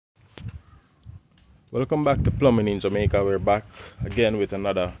Welcome back to Plumbing in Jamaica. We're back again with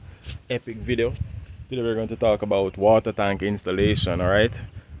another epic video. Today we're going to talk about water tank installation. Alright,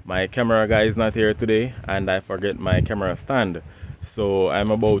 my camera guy is not here today and I forget my camera stand, so I'm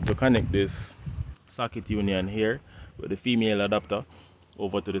about to connect this socket union here with the female adapter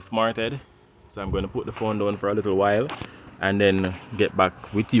over to the smart head. So I'm going to put the phone down for a little while and then get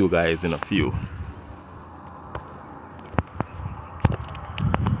back with you guys in a few.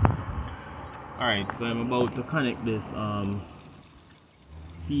 Alright, so I'm about to connect this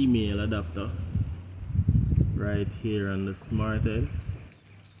female adapter right here on the smart head,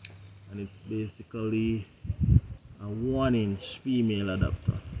 and it's basically a 1-inch female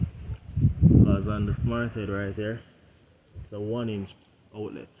adapter, because on the smart head right there it's a 1-inch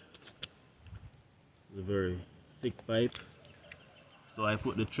outlet. It's a very thick pipe, so I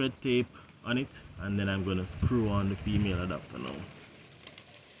put the thread tape on it and then I'm going to screw on the female adapter now.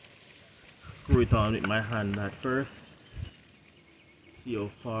 Screw it on with my hand at first, see how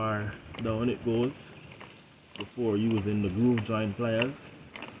far down it goes before using the groove joint pliers.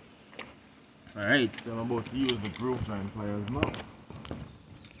 Alright, so I'm about to use the groove joint pliers now.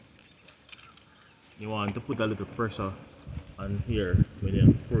 You want to put a little pressure on here when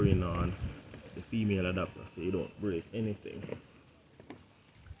you're screwing on the female adapter so you don't break anything.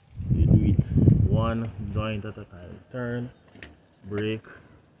 You do it one joint at a time. Turn, break,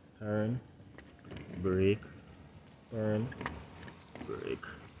 turn, break, turn, break,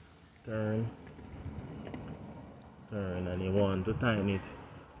 turn, turn, and you want to tighten it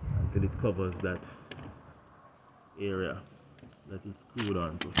until it covers that area that it's screwed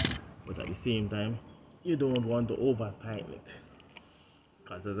onto. But at the same time, you don't want to over tighten it,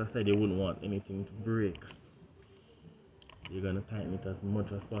 because as I said, you wouldn't want anything to break. So you're gonna tighten it as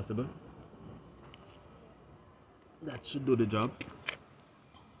much as possible. That should do the job.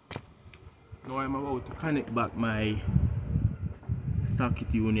 Now I'm about to connect back my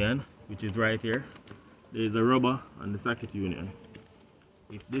socket union, which is right here. There's a rubber on the socket union.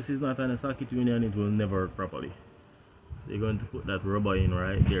 If this is not on a socket union, it will never work properly. So you're going to put that rubber in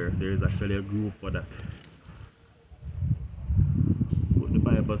right there. There's actually a groove for that. Put the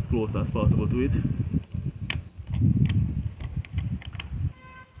pipe as close as possible to it.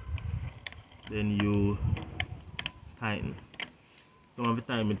 Then you tighten. Some of the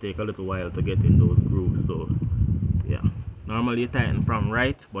time it takes a little while to get in those grooves, so yeah. Normally you tighten from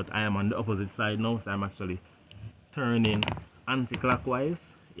right, but I am on the opposite side now, so I'm actually turning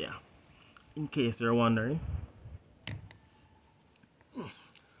anti-clockwise, yeah, in case you're wondering.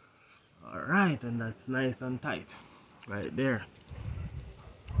 Alright, and that's nice and tight right there.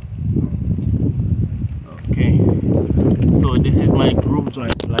 Okay, so this is my groove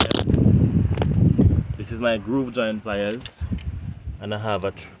joint pliers. This is my groove joint pliers, and I have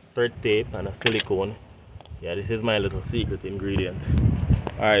a thread tape and a silicone. Yeah, this is my little secret ingredient.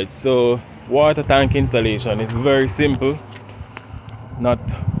 Alright, so water tank installation is very simple, not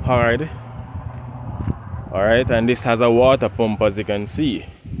hard. Alright, and this has a water pump, as you can see.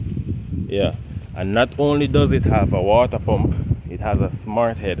 Yeah, and not only does it have a water pump, it has a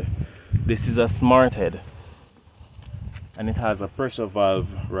smart head. This is a smart head, and it has a pressure valve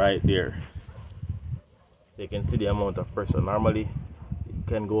right there, so you can see the amount of pressure. Normally it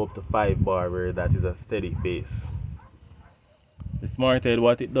can go up to 5 bar, where that is a steady pace. The smart head,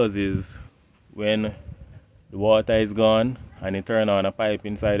 what it does is, when the water is gone and you turn on a pipe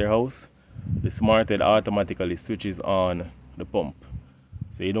inside your house, the smart head automatically switches on the pump,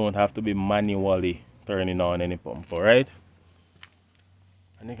 so you don't have to be manually turning on any pump. Alright,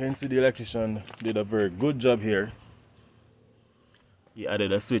 and you can see the electrician did a very good job here. He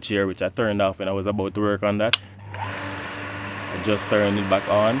added a switch here which I turned off when I was about to work on that. I just turned it back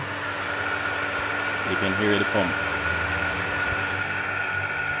on. You can hear the pump.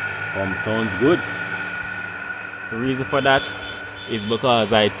 Pump sounds good. The reason for that is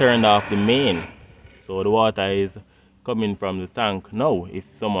because I turned off the main, so the water is coming from the tank now if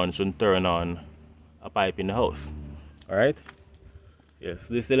someone shouldn't turn on a pipe in the house. Alright, yes,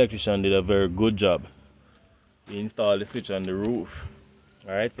 this electrician did a very good job. He installed the switch on the roof.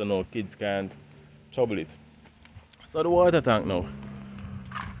 Alright, so no kids can't trouble it. So the water tank now,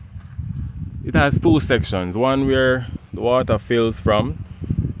 it has two sections, one where the water fills from,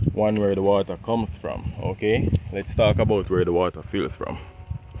 one where the water comes from. Okay, let's talk about where the water fills from.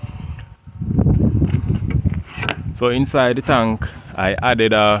 So inside the tank I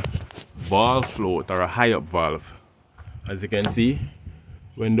added a valve float, or a high up valve. As you can see,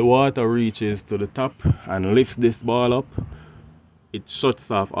 when the water reaches to the top and lifts this ball up, it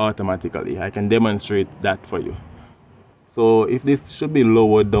shuts off automatically. I can demonstrate that for you. So if this should be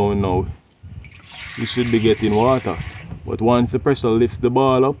lowered down now, you should be getting water. But once the pressure lifts the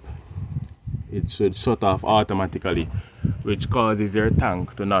ball up, it should shut off automatically, which causes your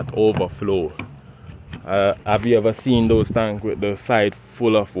tank to not overflow. Have you ever seen those tanks with the side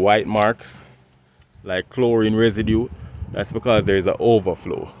full of white marks, like chlorine residue? That's because there is an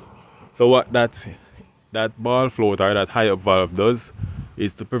overflow. So what that ball float or that high up valve does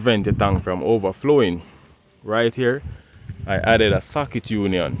is to prevent the tank from overflowing. Right here, I added a socket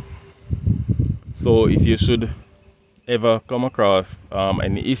union. So if you should ever come across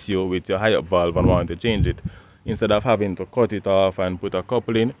any issue with your high up valve and want to change it, instead of having to cut it off and put a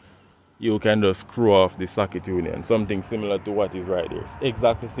couple in, you can just screw off the socket union. Something similar to what is right there. It's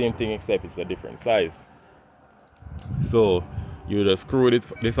exactly the same thing except it's a different size. So you just screw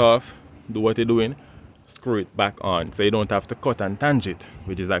this off, do what you're doing, screw it back on, so you don't have to cut and tange it,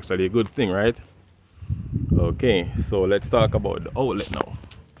 which is actually a good thing, right? Okay, so let's talk about the outlet now.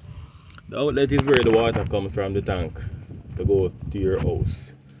 The outlet is where the water comes from the tank to go to your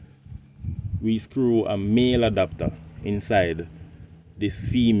house. We screw a male adapter inside this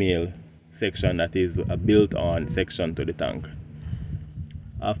female section that is a built-on section to the tank.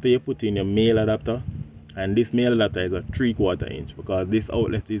 After you put in your male adapter, and this male adapter is a 3/4 inch because this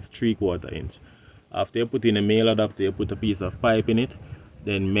outlet is 3/4 inch. After you put in a male adapter, you put a piece of pipe in it,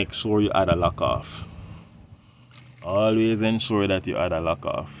 then make sure you add a lock off. Always ensure that you add a lock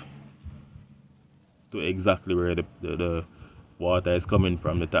off to exactly where the water is coming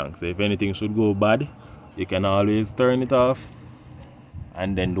from the tank. So if anything should go bad, you can always turn it off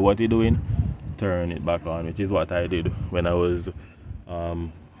and then do what you're doing, turn it back on, which is what I did when I was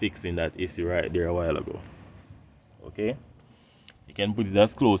fixing that issue right there a while ago. Okay, you can put it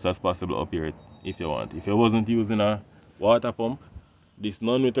as close as possible up here if you want. If you wasn't using a water pump, this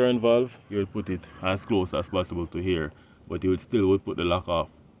non-return valve, you would put it as close as possible to here, but you would still put the lock off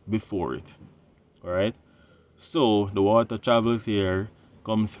before it. Alright, so the water travels here,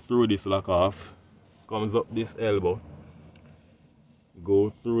 comes through this lock off, comes up this elbow,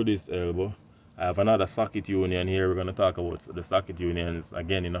 go through this elbow. I have another socket union here. We're going to talk about the socket unions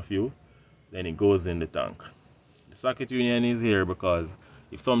again in a few. Then it goes in the tank. The socket union is here because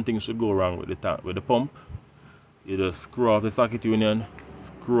if something should go wrong with the tank, with the pump, you just screw off the socket union,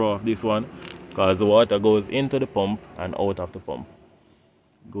 screw off this one, because the water goes into the pump and out of the pump.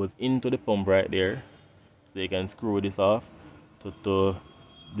 It goes into the pump right there, so you can screw this off to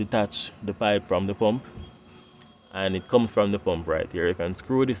detach the pipe from the pump, and it comes from the pump right here. You can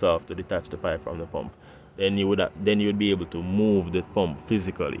screw this off to detach the pipe from the pump. Then you would be able to move the pump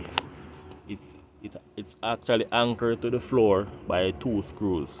physically. It's actually anchored to the floor by 2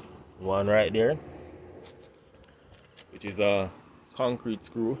 screws. One right there, which is a concrete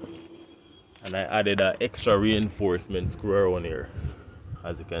screw, and I added an extra reinforcement screw around here,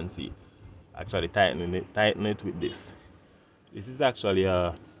 as you can see. Actually tighten it with this. This is actually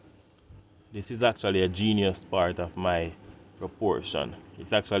a genius part of my proportion.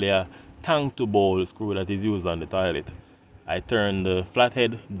 It's actually a tank to bowl screw that is used on the toilet. I turn the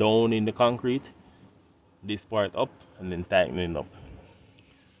flathead down in the concrete, this part up, and then tighten it up.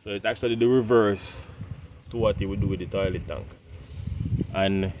 So it's actually the reverse to what you would do with the toilet tank.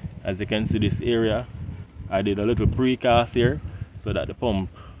 And as you can see, this area, I did a little precast here so that the pump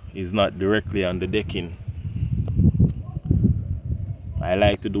is not directly on the decking. I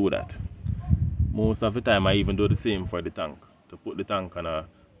like to do that. Most of the time I even do the same for the tank, to put the tank on a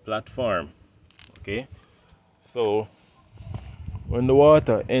platform. Okay, so when the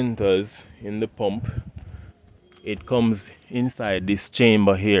water enters in the pump, it comes inside this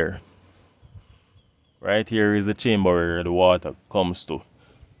chamber here. Right here is the chamber where the water comes to.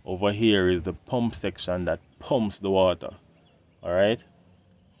 Over here is the pump section that pumps the water. Alright,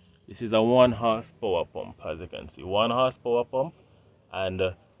 this is a 1 horsepower pump, as you can see. 1 horsepower pump, and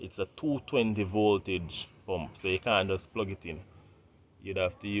it's a 220 voltage pump, so you can't just plug it in. You'd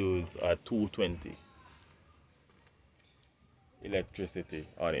have to use a 220 electricity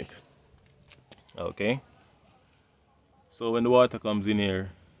on it. Okay, so when the water comes in here,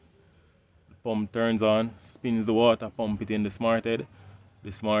 the pump turns on, spins the water, pump it in the smart head.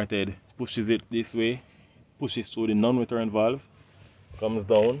 The smart head pushes it this way, pushes through the non-return valve, comes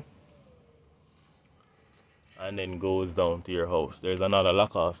down, and then goes down to your house. There's another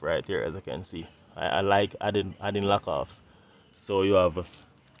lock off right here, as you can see. I like adding lock offs, so you have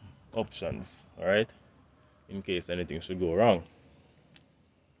options, alright, in case anything should go wrong.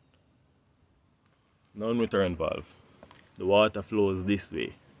 Non-return valve, the water flows this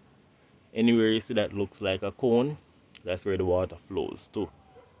way. Anywhere you see that looks like a cone, that's where the water flows to.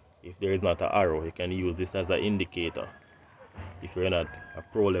 If there is not an arrow, you can use this as an indicator if you're not a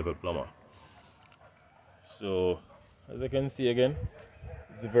pro level plumber. So as you can see again,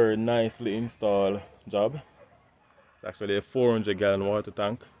 it's a very nicely installed job. It's actually a 400-gallon water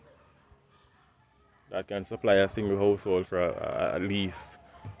tank that can supply a single household for at least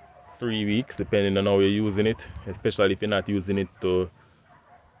 3 weeks, depending on how you're using it, especially if you're not using it to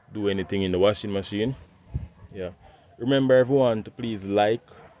do anything in the washing machine. Yeah. Remember everyone to please like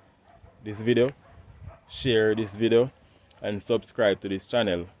this video, share this video, and subscribe to this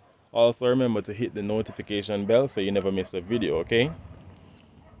channel. Also remember to hit the notification bell so you never miss a video, okay?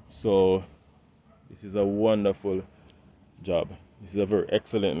 So this is a wonderful job. This is a very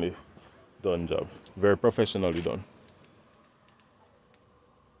excellently done job. Very professionally done.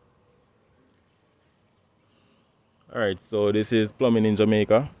 Alright, so this is Plumbing in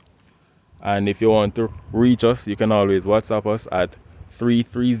Jamaica. And if you want to reach us, you can always WhatsApp us at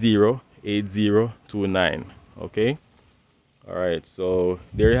 330-8029. Okay? Alright, so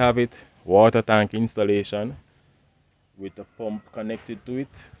there you have it. Water tank installation with a pump connected to it.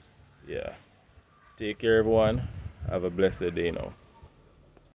 Yeah. Take care everyone. Have a blessed day now.